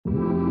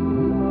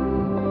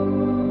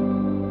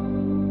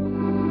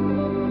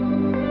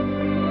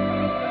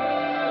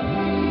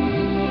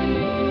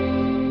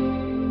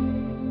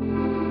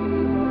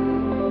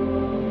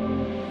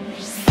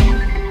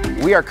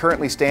We are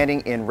currently standing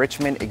in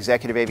Richmond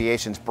Executive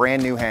Aviation's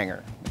brand new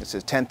hangar. This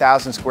is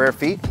 10,000 square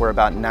feet. We're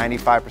about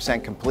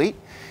 95% complete.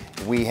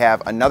 We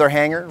have another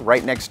hangar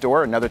right next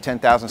door, another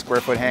 10,000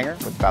 square foot hangar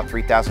with about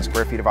 3,000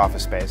 square feet of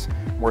office space.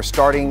 We're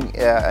starting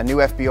a new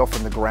FBO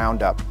from the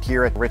ground up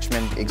here at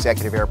Richmond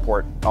Executive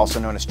Airport, also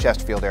known as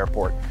Chesterfield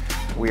Airport.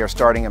 We are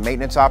starting a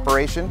maintenance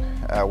operation.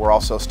 We're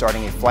also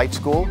starting a flight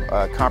school,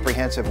 a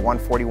comprehensive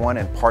 141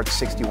 and Part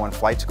 61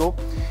 flight school.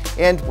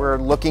 And we're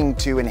looking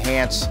to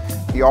enhance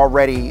the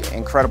already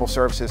incredible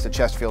services that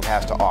Chesterfield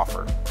has to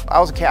offer. I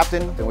was a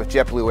captain with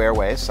JetBlue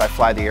Airways. I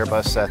fly the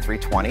Airbus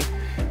 320.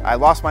 I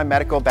lost my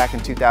medical back in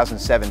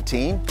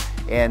 2017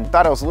 and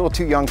thought I was a little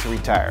too young to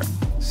retire.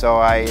 So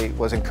I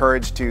was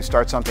encouraged to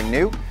start something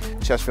new.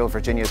 Chesterfield,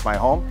 Virginia is my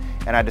home,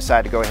 and I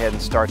decided to go ahead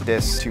and start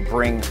this to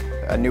bring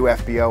a new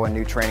FBO and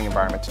new training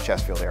environment to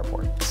Chesterfield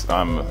Airport.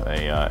 I'm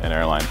an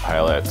airline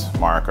pilot.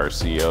 Mark, our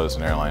CEO, is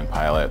an airline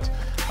pilot.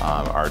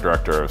 Our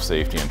Director of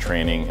Safety and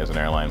Training is an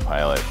airline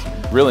pilot.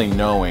 Really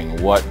knowing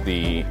what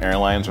the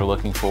airlines are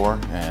looking for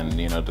and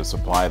to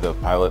supply the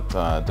pilot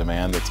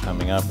demand that's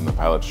coming up and the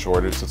pilot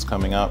shortage that's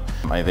coming up,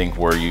 I think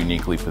we're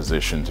uniquely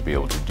positioned to be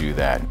able to do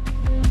that.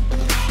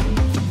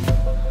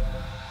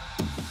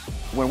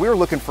 When we were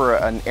looking for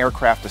an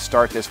aircraft to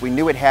start this, we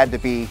knew it had to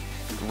be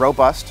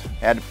robust,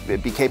 had to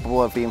be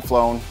capable of being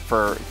flown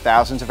for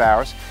thousands of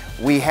hours.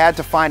 We had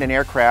to find an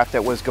aircraft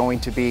that was going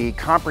to be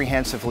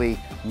comprehensively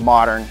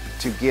modern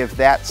to give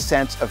that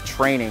sense of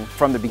training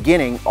from the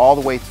beginning all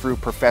the way through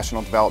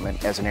professional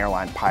development as an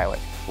airline pilot.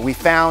 We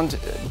found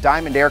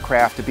Diamond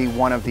Aircraft to be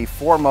one of the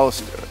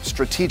foremost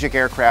strategic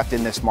aircraft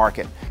in this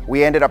market.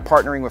 We ended up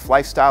partnering with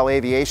LifeStyle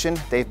Aviation.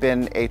 They've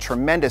been a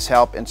tremendous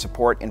help and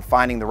support in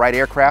finding the right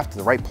aircraft,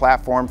 the right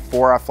platform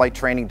for our flight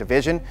training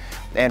division,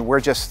 and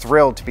we're just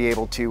thrilled to be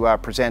able to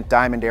present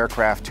Diamond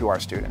Aircraft to our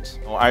students.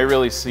 Well, I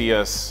really see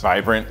us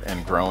vibrant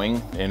and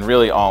growing in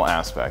really all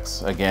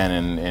aspects.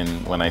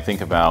 Again, when I think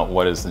about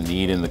what is the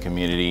need in the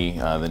community,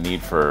 the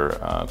need for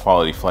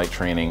quality flight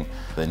training,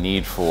 the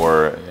need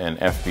for an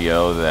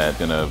FBO that's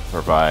going to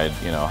provide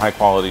high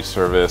quality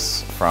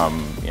service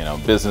from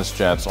business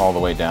jets all the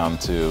way down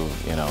to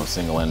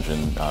single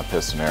engine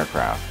piston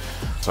aircraft.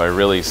 So I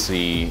really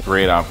see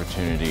great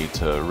opportunity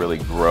to really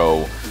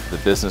grow the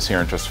business here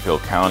in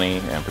Chesterfield County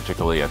and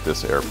particularly at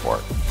this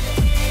airport.